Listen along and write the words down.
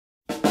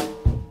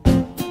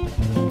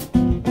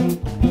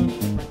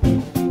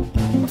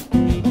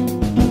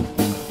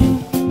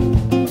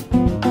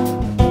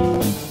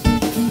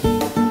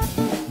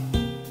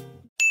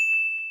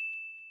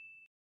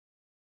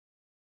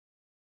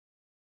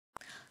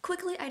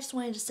Quickly, I just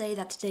wanted to say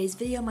that today's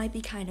video might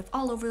be kind of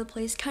all over the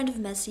place, kind of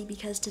messy,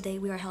 because today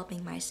we are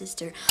helping my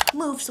sister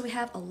move, so we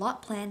have a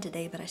lot planned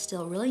today, but I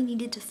still really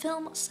needed to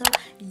film, so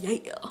yeah.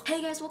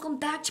 Hey guys, welcome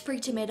back to Pretty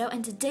Tomato,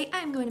 and today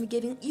I'm going to be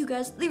giving you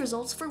guys the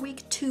results for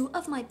week 2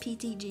 of my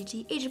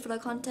PTGT Asian Photo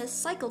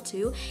Contest Cycle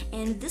 2,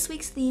 and this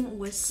week's theme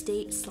was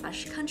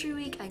State/Country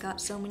Week. I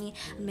got so many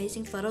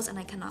amazing photos, and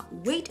I cannot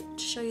wait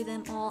to show you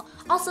them all.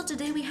 Also,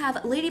 today we have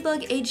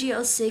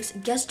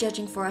ladybugagio6 guest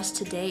judging for us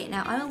today.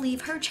 Now, I will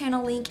leave her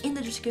channel link in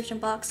the description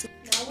box.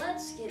 Now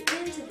let's get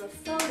into the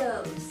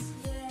photos.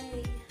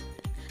 Yay!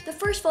 The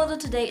first photo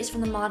today is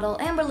from the model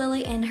Amber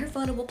Lily, and her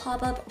photo will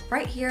pop up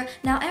right here.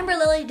 Now, Amber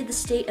Lily did the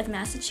state of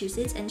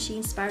Massachusetts, and she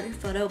inspired her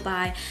photo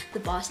by the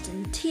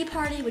Boston Tea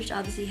Party, which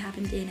obviously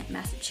happened in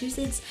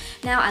Massachusetts.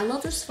 Now, I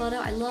love this photo.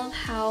 I love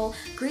how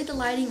great the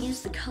lighting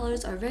is. The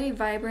colors are very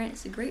vibrant.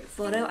 It's a great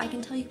photo. I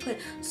can tell you put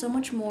so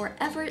much more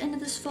effort into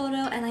this photo,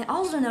 and I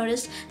also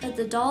noticed that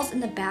the dolls in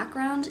the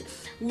background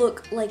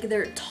look like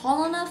they're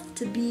tall enough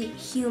to be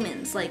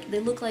humans. Like, they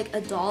look like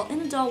a doll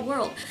in a doll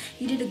world.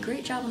 You did a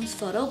great job on this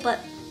photo, but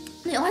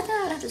the only thing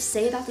I would have to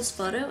say about this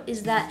photo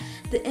is that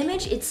the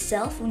image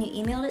itself, when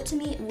you emailed it to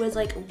me, was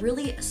like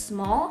really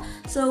small.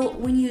 So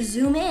when you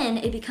zoom in,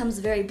 it becomes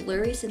very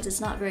blurry since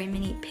it's not very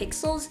many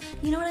pixels.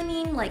 You know what I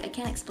mean? Like, I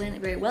can't explain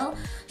it very well.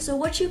 So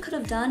what you could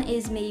have done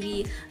is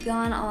maybe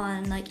gone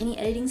on like any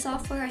editing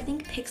software. I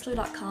think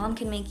pixlr.com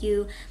can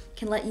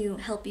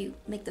help you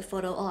make the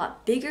photo a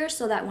lot bigger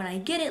so that when I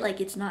get it,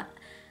 like, it's not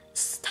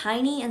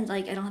tiny and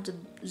like I don't have to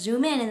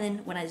zoom in, and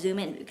then when I zoom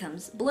in it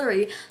becomes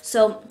blurry.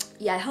 So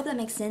yeah, I hope that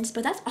makes sense,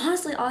 but that's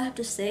honestly all I have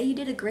to say. You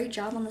did a great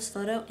job on this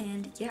photo,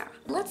 and yeah.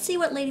 Let's see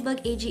what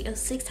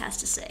ladybugagio6 has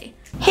to say.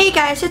 Hey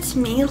guys, it's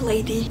me,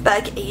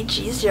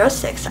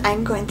 ladybugagio6.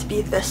 I'm going to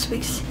be this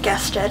week's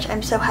guest judge.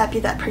 I'm so happy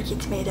that Pretty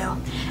Tomato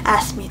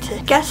asked me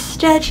to guest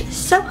judge,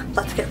 so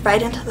let's get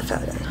right into the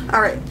photo.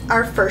 Alright,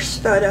 our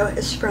first photo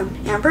is from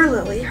Amber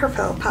Lily. Her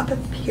photo pop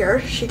up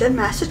here. She did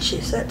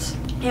Massachusetts.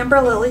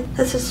 Amber Lily,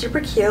 this is super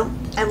cute.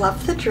 I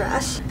love the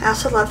dress. I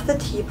also love the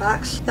tea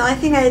box. The only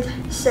thing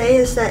I'd say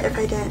is that if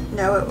I didn't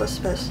know it was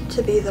supposed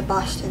to be the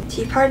Boston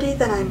Tea Party,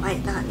 then I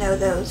might not know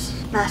those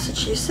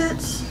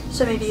Massachusetts.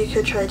 So maybe you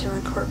could try to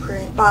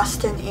incorporate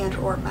Boston and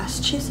or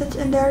Massachusetts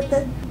in there a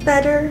bit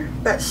better,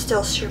 but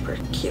still super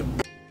cute.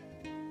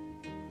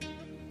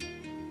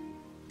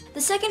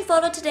 The second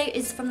photo today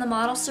is from the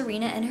model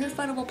Serena, and her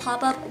photo will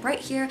pop up right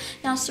here.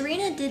 Now,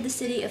 Serena did the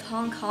city of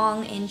Hong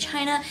Kong in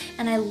China,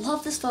 and I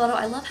love this photo.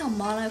 I love how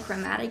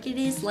monochromatic it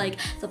is. Like,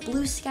 the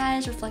blue sky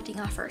is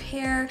reflecting off her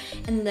hair,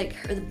 and like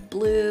the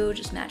blue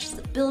just matches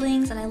the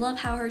buildings, and I love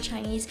how her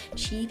Chinese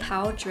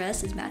qiao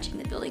dress is matching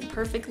the building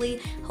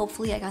perfectly.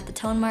 Hopefully I got the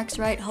tone marks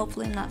right.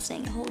 Hopefully I'm not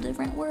saying a whole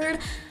different word.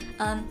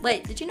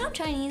 Wait, did you know I'm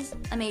Chinese?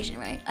 I'm Asian,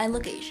 right? I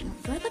look Asian.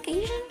 Do I look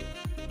Asian?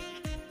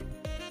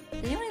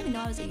 Did anyone even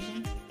know I was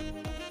Asian?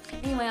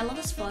 Anyway, I love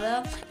this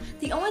photo.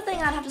 The only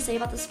thing I'd have to say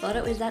about this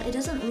photo is that it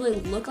doesn't really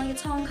look like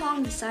it's Hong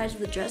Kong besides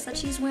the dress that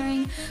she's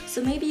wearing.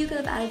 So maybe you could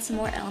have added some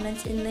more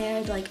elements in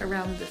there, like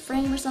around the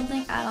frame or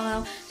something, I don't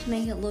know, to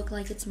make it look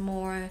like it's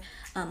more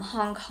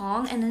Hong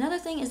Kong. And another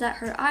thing is that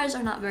her eyes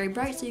are not very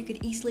bright, so you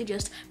could easily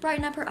just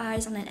brighten up her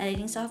eyes on an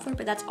editing software,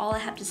 but that's all I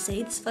have to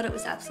say. This photo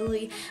is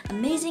absolutely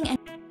amazing. And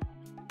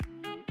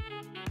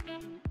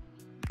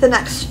the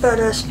next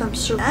photo is from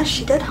Serena.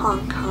 She did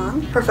Hong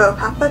Kong. Her photo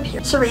pop up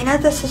here. Serena,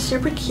 this is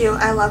super cute.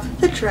 I love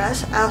the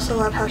dress. I also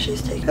love how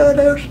she's taking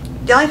photos.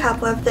 The only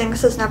couple of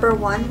things is number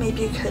one,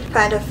 maybe you could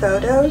find a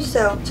photo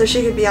so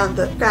she could be on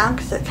the ground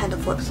because it kind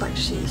of looks like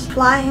she's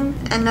flying.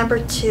 And number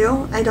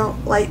two, I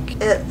don't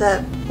like it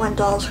that when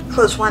dolls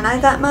close one eye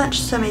that much,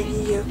 so maybe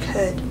you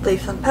could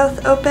leave them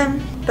both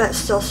open, but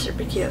still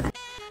super cute.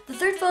 the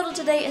third photo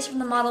today is from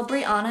the model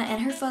Brianna,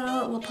 and her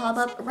photo will pop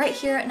up right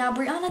here. Now,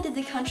 Brianna did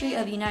the country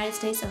of United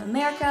States of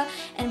America,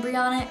 and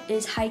Brianna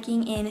is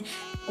hiking in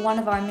one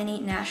of our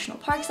mini national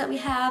parks that we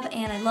have,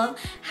 and I love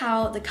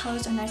how the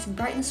colors are nice and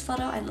bright in this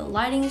photo. The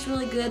lighting is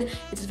really good.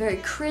 It's very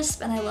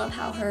crisp, and I love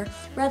how her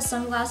red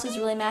sunglasses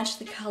really match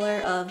the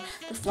color of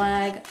the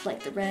flag,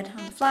 like the red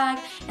on the flag,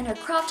 and her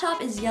crop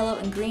top is yellow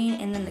and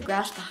green, and then the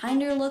grass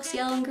behind her looks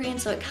yellow and green,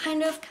 so it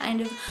kind of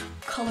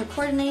color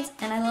coordinates,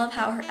 and I love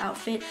how her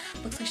outfit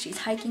looks like she's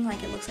hiking,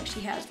 like it looks like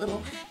she has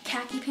little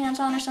khaki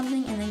pants on or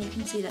something, and then you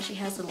can see that she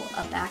has a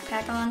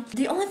backpack on.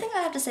 The only thing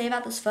I have to say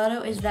about this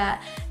photo is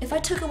that if I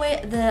took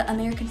away the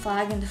American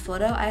flag in the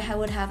photo, I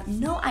would have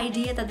no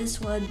idea that this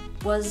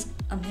was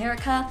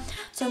America.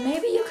 So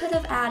maybe you could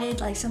have added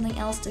like something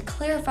else to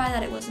clarify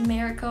that it was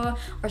America,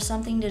 or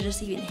something to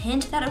just even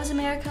hint that it was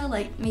America.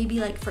 Like maybe,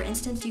 like for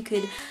instance, you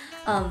could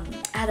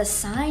add a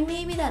sign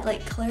maybe that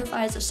like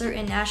clarifies a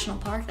certain national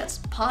park that's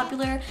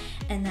popular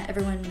and that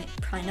everyone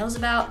probably knows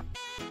about.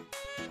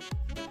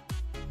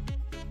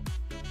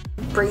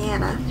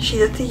 Brianna, she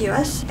did the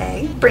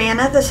USA.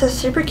 Brianna, this is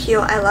super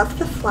cute. I love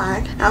the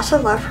flag. I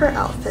also love her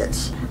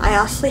outfits. I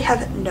honestly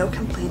have no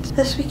complaints.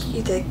 This week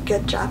you did a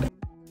good job.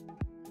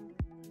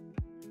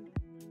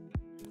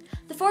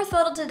 The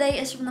fourth photo today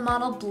is from the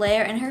model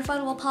Blair, and her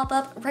photo will pop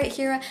up right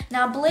here.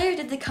 Now Blair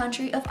did the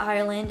country of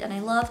Ireland, and I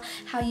love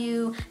how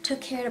you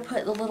took care to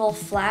put the little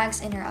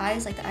flags in her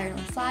eyes, like the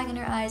Ireland flag in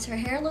her eyes. Her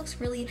hair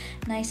looks really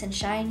nice and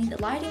shiny.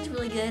 The lighting's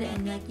really good,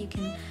 and like you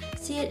can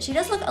see it. She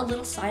does look a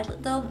little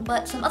silent though,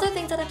 but some other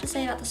things I'd have to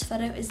say about this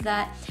photo is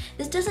that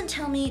this doesn't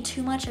tell me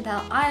too much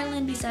about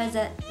Ireland besides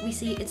that we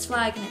see its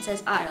flag and it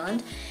says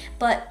Ireland.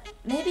 But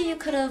maybe you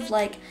could have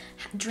like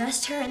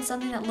dressed her in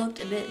something that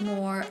looked a bit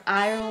more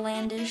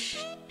Irelandish.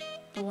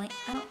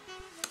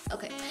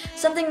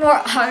 Something more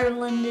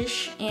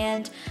Irelandish,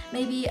 and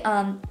maybe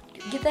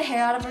get the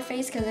hair out of her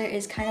face because there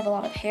is kind of a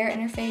lot of hair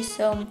in her face.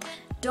 So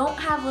don't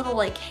have little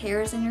like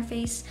hairs in your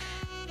face.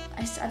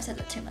 I've said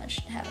that too much,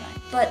 haven't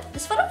I? But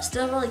this photo is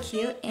still really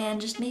cute, and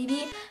just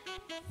maybe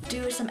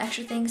do some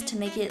extra things to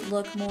make it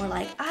look more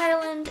like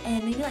Ireland,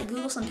 and maybe like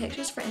Google some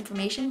pictures for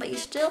information, but you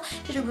still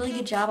did a really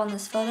good job on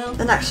this photo.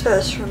 The next photo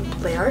is from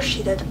Blair.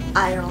 She did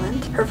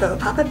Ireland. Her photo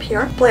pop up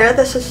here. Blair,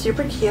 this is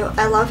super cute.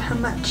 I love how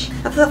much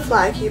of the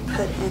flag you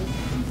put in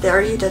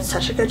there. You did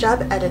such a good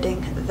job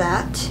editing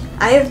that.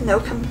 I have no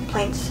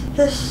complaints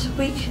this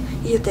week.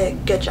 You did a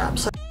good job.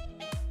 So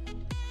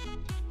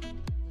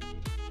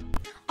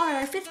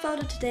Our fifth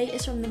photo today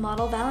is from the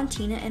model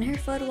Valentina, and her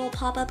photo will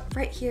pop up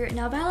right here.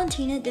 Now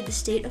Valentina did the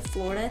state of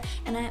Florida,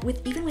 and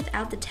even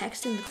without the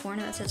text in the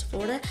corner that says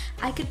Florida,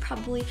 I could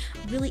probably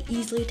really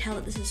easily tell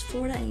that this is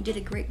Florida, and you did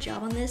a great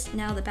job on this.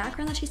 Now the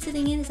background that she's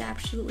sitting in is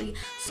absolutely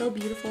so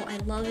beautiful. I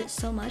love it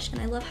so much, and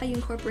I love how you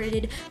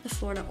incorporated the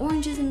Florida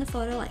oranges in the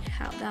photo, like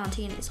how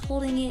Valentina is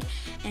holding it,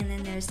 and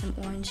then there's some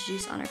orange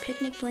juice on her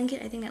picnic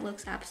blanket. I think that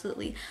looks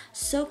absolutely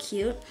so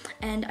cute,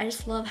 and I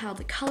just love how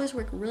the colors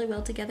work really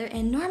well together.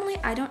 And normally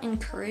I don't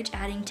encourage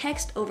adding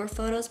text over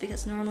photos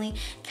because normally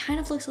it kind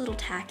of looks a little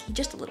tacky,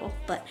 just a little,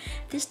 but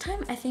this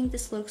time I think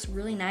this looks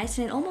really nice,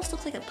 and it almost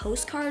looks like a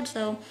postcard,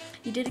 so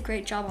you did a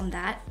great job on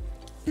that.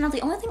 Now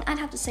the only thing I'd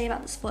have to say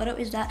about this photo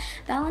is that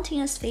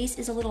Valentina's face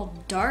is a little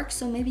dark,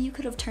 so maybe you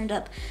could have turned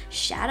up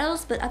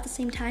shadows, but at the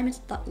same time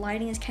the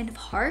lighting is kind of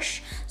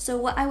harsh. So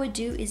what I would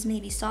do is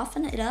maybe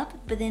soften it up,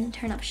 but then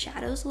turn up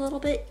shadows a little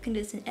bit. You can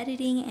do this in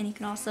editing, and you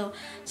can also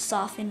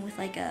soften with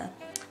like a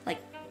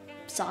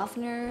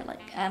softener,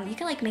 you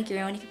can like make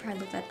your own. You can probably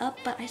look that up,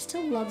 but I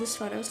still love this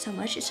photo so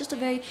much. It's just a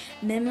very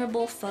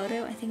memorable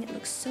photo. I think it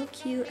looks so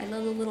cute. I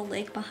love the little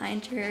lake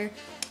behind her.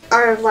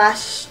 our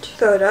last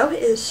photo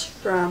is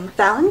from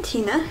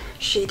Valentina.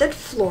 She did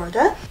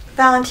Florida.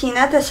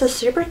 Valentina, this is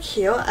super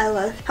cute. I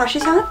love how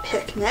she's on a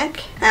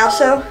picnic. I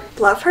also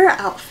love her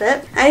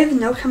outfit. I have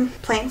no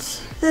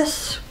complaints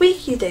this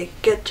week. You did a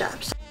good job.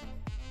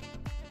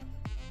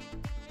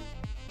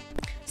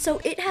 So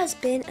it has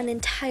been an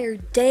entire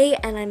day,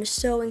 and I'm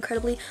so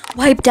incredibly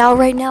wiped out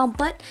right now,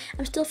 but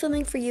I'm still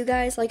filming for you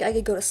guys. Like, I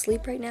could go to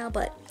sleep right now,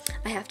 but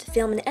I have to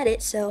film and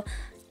edit, so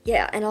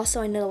yeah. And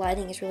also I know the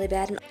lighting is really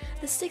bad. And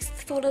the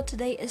sixth photo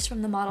today is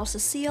from the model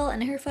Cecile,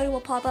 and her photo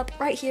will pop up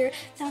right here.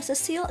 Now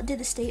Cecile did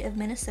the state of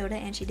Minnesota,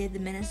 and she did the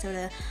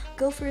Minnesota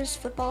Gophers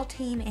football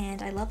team,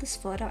 and I love this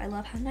photo. I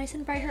love how nice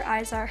and bright her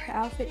eyes are. Her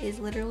outfit is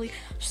literally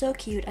so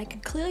cute. I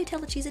could clearly tell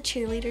that she's a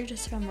cheerleader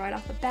just from right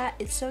off the bat.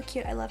 It's so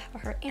cute. I love how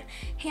her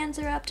hands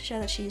are up to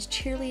show that she's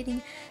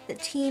cheerleading the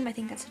team. I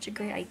think that's such a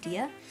great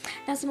idea.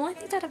 Now some only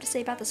things I'd have to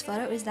say about this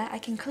photo is that I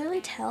can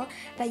clearly tell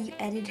that you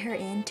edited her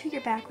into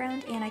your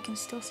background, and I can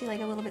still see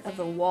like a little bit of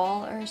the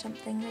wall or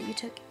something that you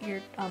took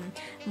your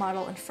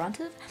model in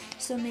front of.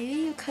 So maybe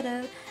you could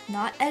have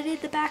not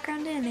edited the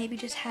background in and maybe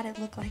just had it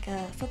look like a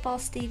football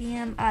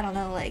stadium. I don't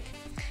know, like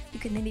you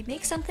could maybe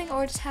make something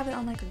or just have it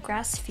on like a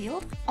grass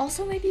field.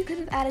 Also maybe you could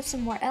have added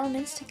some more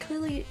elements to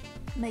clearly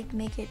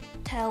make it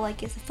tell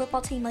like it's a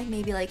football team, like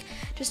maybe like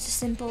just a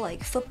simple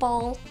like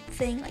football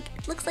thing, like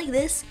it looks like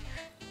this.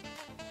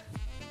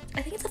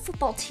 I think it's a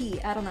football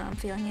tee. I don't know, I'm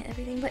feeling it,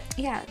 everything. But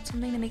yeah,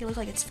 something to make it look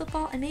like it's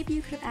football. And maybe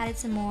you could have added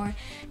some more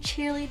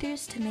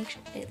cheerleaders to make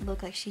it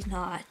look like she's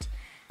not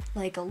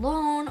like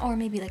alone, or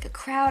maybe like a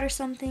crowd or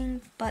something.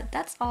 But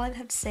that's all I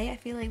have to say. I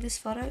feel like this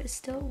photo is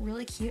still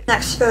really cute.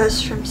 Next photo is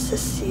from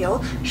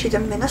Cecile. She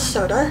did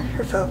Minnesota.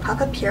 Her photo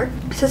pop up here.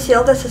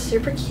 Cecile, this is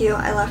super cute.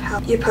 I love how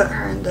you put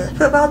her in the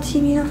football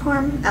team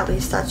uniform. At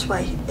least that's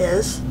what it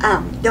is.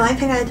 The only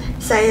thing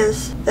I'd say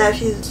is that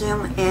if you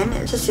zoom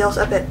in, Cecile's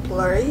a bit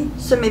blurry.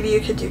 So maybe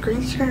you could do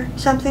green screen or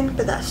something,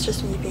 but that's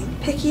just me being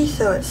picky,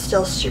 so it's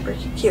still super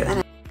cute.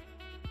 And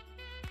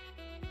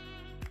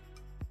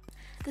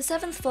the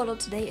seventh photo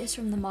today is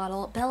from the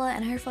model Bella,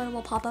 and her photo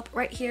will pop up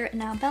right here.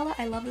 Now Bella,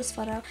 I love this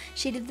photo.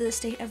 She did the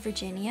state of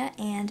Virginia,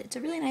 and it's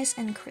a really nice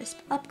and crisp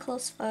up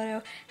close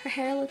photo. Her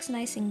hair looks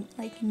nice and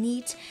like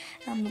neat.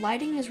 The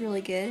lighting is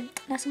really good.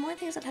 Now some more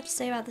things I'd have to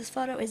say about this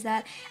photo is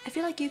that I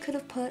feel like you could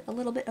have put a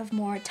little bit of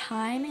more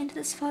time into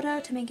this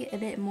photo to make it a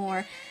bit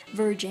more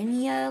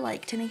Virginia,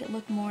 like to make it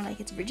look more like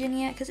it's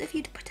Virginia, because if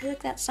you took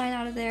that sign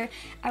out of there,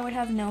 I would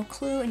have no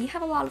clue, and you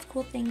have a lot of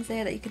cool things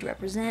there that you could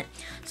represent.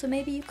 So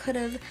maybe you could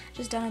have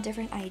just done a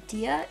different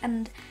idea.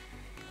 And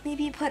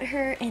maybe put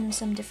her in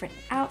some different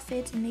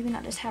outfits and maybe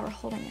not just have her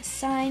holding a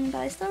sign. But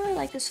I still really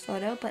like this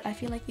photo, but I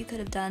feel like you could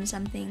have done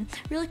something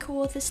really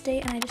cool with this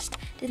date, and I just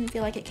didn't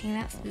feel like it came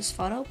out through this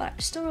photo, but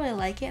I still really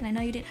like it. And I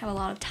know you didn't have a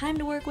lot of time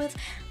to work with,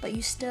 but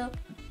you still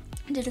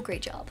did a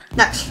great job.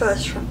 Next photo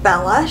is from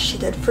Bella. She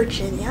did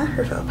Virginia.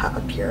 Her photo pop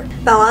up here.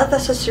 Bella,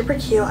 this is super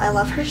cute. I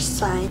love her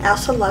sign. I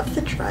also love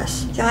the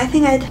dress. The only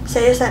thing I'd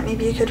say is that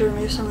maybe you could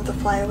remove some of the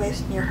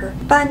flyaways near her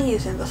bun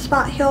using the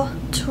spot heal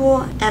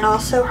tool, and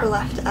also her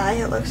left eye.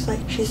 It looks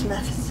like she's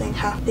missing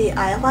half the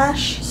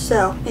eyelash,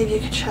 so maybe you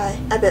could try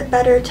a bit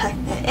better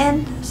tucking it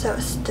in so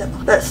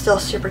it's still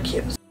super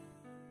cute.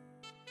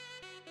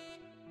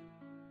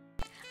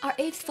 Our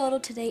 8th photo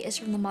today is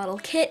from the model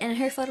Kit, and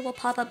her photo will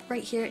pop up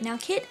right here. Now,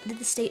 Kit did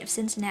the state of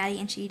Cincinnati,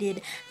 and she did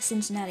the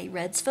Cincinnati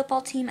Reds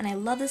football team, and I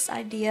love this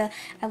idea.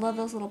 I love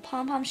those little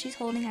pom-poms she's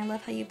holding. I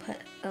love how you put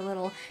a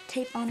little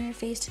tape on her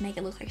face to make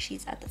it look like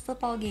she's at the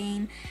football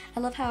game. I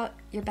love how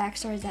your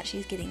backstory is that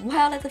she's getting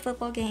wild at the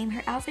football game.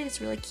 Her outfit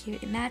is really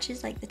cute. It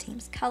matches like the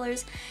team's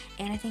colors,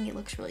 and I think it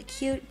looks really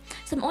cute.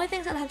 Some only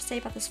things I'd have to say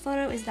about this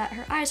photo is that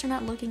her eyes are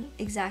not looking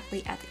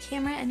exactly at the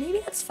camera, and maybe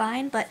that's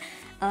fine, but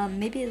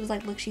maybe it was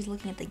like, look, she's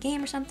looking at the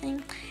game or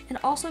something. And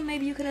also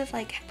maybe you could have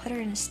like put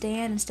her in a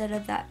stand instead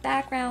of that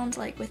background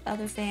like with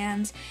other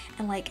fans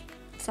and like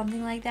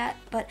something like that.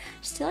 But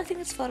still, I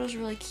think this photo is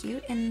really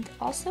cute. And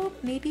also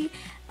maybe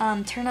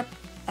turn up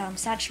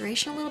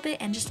saturation a little bit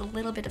and just a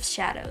little bit of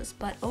shadows.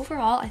 But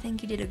overall, I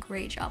think you did a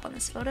great job on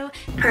this photo.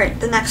 Alright,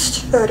 the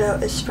next photo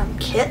is from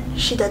Kit.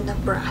 She did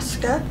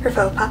Nebraska. Her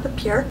photo pop up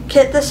here.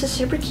 Kit, this is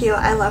super cute.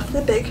 I love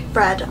the big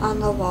red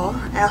on the wall.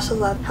 I also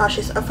love how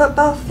she's a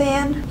football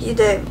fan. You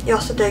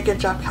also did a good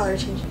job color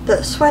changing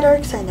the sweater,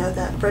 because I know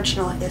that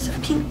original is a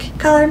pink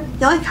color.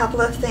 The only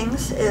couple of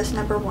things is,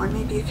 number one,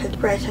 maybe you could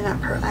brighten up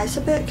her eyes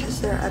a bit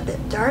because they're a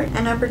bit dark.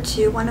 And number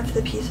two, one of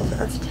the pieces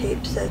of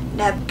tape said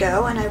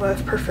neEVErrR, and I would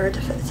have preferred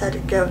if it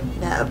said go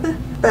neb,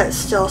 but it's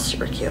still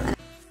super cute.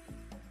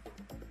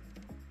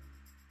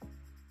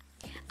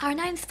 Our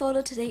 9th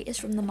photo today is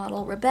from the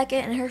model Rebecca,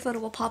 and her photo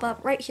will pop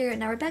up right here.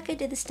 Now, Rebecca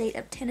did the state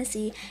of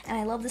Tennessee, and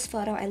I love this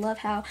photo. I love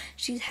how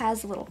she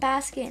has a little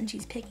basket and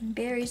she's picking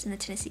berries in the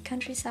Tennessee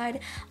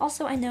countryside.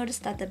 Also, I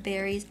noticed that the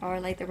berries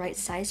are like the right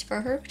size for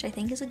her, which I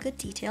think is a good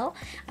detail.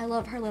 I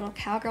love her little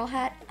cowgirl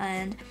hat,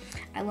 and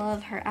I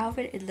love her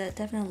outfit. It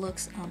definitely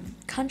looks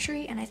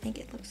country, and I think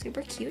it looks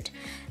super cute.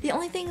 The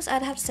only things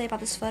I'd have to say about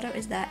this photo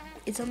is that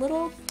it's a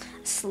little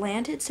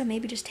slanted, so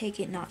maybe just take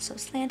it not so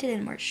slanted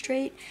and more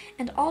straight.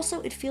 And also,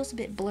 it feels a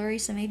bit blurry,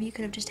 so maybe you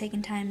could have just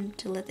taken time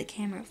to let the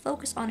camera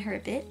focus on her a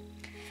bit.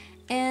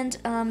 And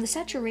the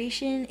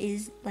saturation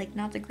is like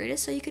not the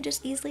greatest, so you could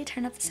just easily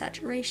turn up the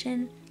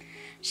saturation.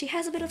 She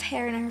has a bit of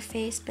hair in her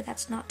face, but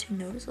that's not too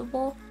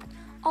noticeable.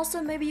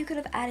 Also, maybe you could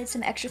have added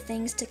some extra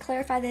things to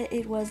clarify that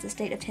it was the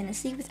state of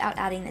Tennessee without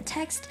adding the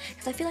text,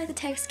 because I feel like the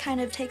text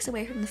kind of takes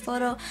away from the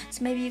photo.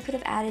 So maybe you could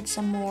have added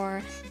some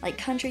more like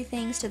country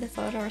things to the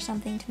photo or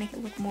something to make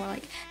it look more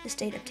like the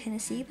state of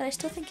Tennessee. But I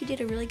still think you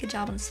did a really good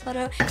job on this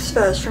photo. Next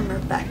photo is from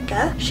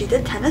Rebecca. She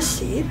did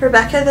Tennessee.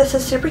 Rebecca, this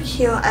is super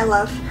cute. I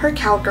love her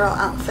cowgirl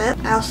outfit.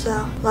 I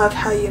also love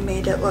how you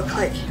made it look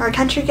like our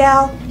country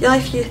gal. The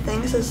only few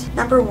things is,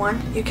 number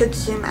one, you could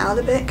zoom out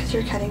a bit because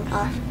you're cutting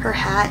off her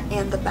hat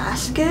and the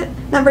basket.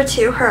 Number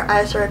two, her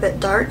eyes are a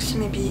bit dark, so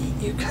maybe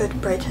you could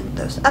brighten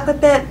those up a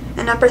bit.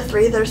 And number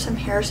three, there's some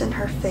hairs in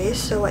her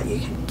face, so what you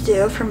can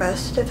do for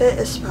most of it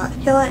is spot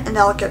heal it, and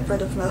that'll get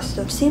rid of most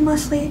of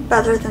seamlessly. But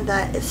other than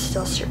that, it's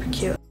still super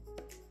cute.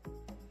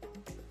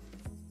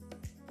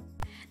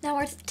 Now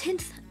our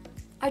 10th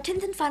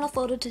and final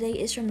photo today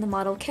is from the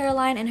model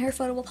Caroline, and her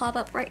photo will pop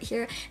up right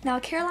here. Now,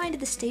 Caroline did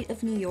the state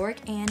of New York,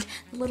 and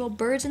the little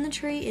birds in the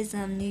tree is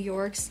New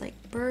York's like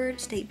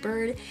state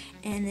bird,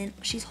 and then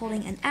she's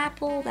holding an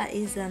apple that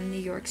is New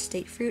York's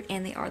state fruit,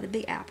 and they are the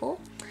Big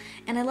Apple.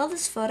 And I love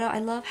this photo. I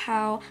love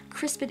how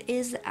crisp it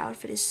is. The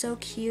outfit is so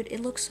cute. It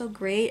looks so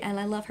great, and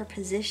I love her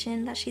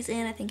position that she's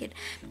in. I think it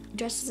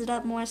dresses it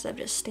up more instead of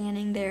just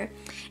standing there.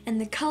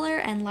 And the color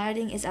and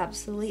lighting is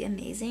absolutely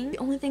amazing. The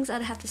only things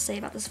I'd have to say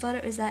about this photo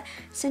is that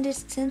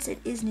since it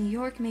is New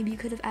York, maybe you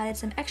could have added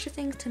some extra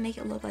things to make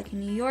it look like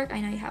New York.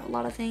 I know you have a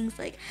lot of things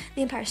like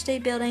the Empire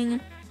State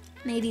Building,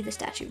 maybe the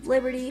Statue of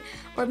Liberty,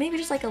 or maybe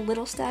just like a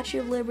little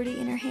Statue of Liberty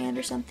in her hand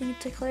or something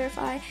to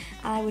clarify.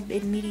 I would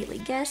immediately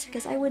guess,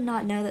 because I would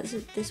not know that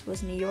this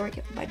was New York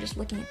by just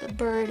looking at the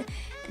bird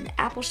and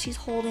the apple she's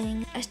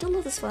holding. I still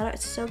love this photo.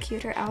 It's so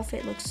cute. Her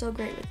outfit looks so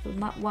great with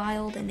the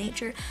wild and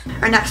nature.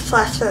 Our next to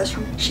last photo is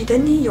from She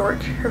Did New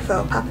York. Her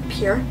photo pop up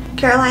here.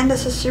 Caroline,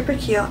 this is super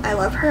cute. I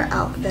love her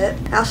outfit.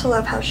 I also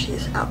love how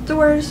she's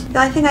outdoors. The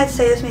only thing I'd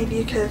say is maybe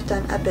you could have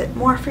done a bit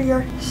more for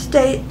your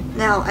state.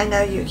 Now, I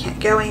know you can't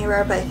go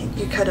anywhere, but I think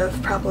you could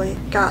have probably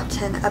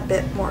gotten a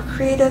bit more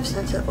creative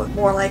since it looked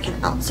more like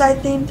an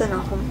outside theme than a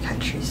home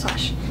country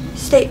 /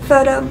 state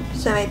photo.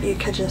 So maybe you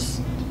could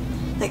just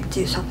like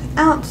do something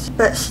else,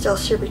 but still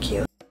super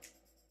cute.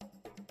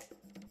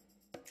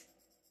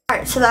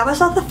 Alright, so that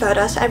was all the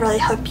photos. I really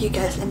hope you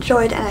guys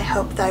enjoyed, and I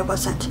hope that I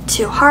wasn't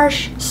too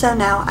harsh. So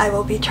now I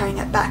will be turning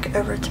it back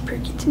over to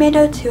Perky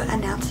Tomato to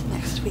announce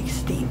next week's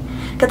theme.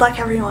 Good luck,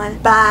 everyone.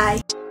 Bye!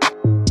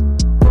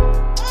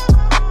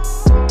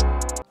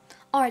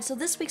 Alright, so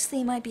this week's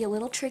theme might be a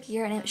little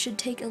trickier and it should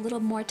take a little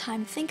more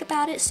time to think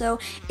about it. So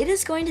it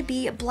is going to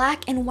be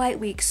black and white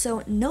week.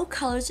 So no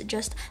colors,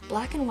 just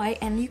black and white,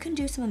 and you can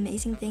do some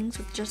amazing things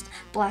with just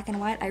black and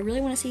white. I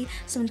really want to see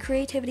some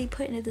creativity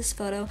put into this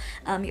photo.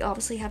 You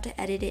obviously have to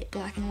edit it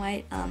black and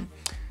white.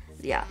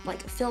 Yeah,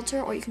 like a filter,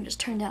 or you can just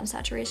turn down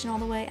saturation all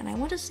the way, and I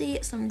want to see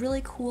some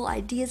really cool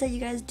ideas that you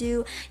guys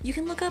do. You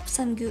can look up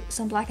some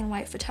black and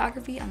white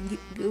photography on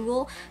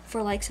Google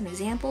for like some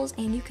examples,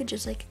 and you could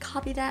just like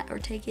copy that or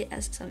take it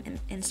as some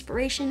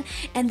inspiration.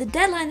 And the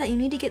deadline that you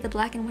need to get the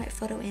black and white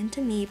photo in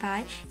to me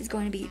by is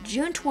going to be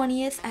June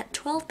 20th at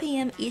 12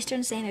 p.m.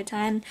 Eastern Standard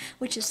Time,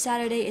 which is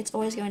Saturday. It's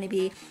always going to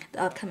be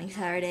the upcoming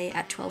Saturday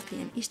at 12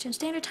 p.m. Eastern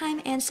Standard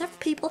Time, and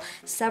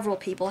several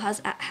people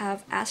have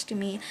asked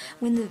me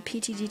when the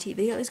PTGT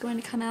video is going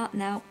to come out.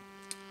 Now,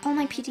 all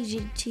my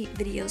PTGT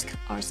videos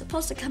are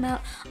supposed to come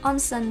out on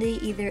Sunday,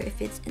 either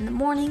if it's in the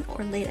morning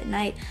or late at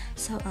night.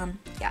 So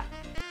yeah.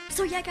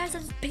 So yeah, guys,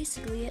 that's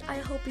basically it. I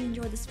hope you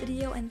enjoyed this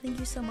video, and thank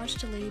you so much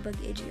to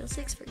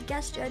ladybugag06 for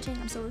guest judging.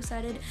 I'm so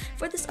excited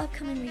for this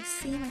upcoming week's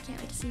theme. I can't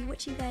wait to see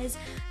what you guys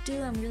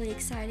do. I'm really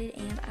excited,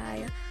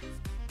 and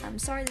I'm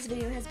sorry this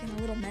video has been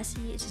a little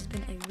messy. It's just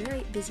been a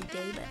very busy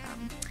day, but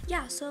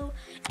yeah, so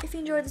if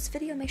you enjoyed this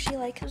video, make sure you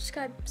like,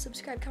 subscribe,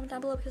 comment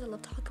down below, because I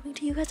love talking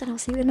to you guys, and I'll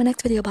see you in my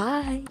next video.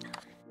 Bye!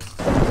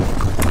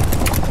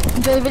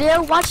 Enjoy the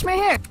video, watch my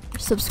hair,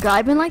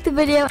 subscribe and like the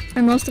video,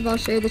 and most of all,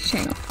 share the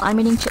channel. I'm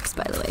eating chips,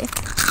 by the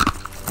way.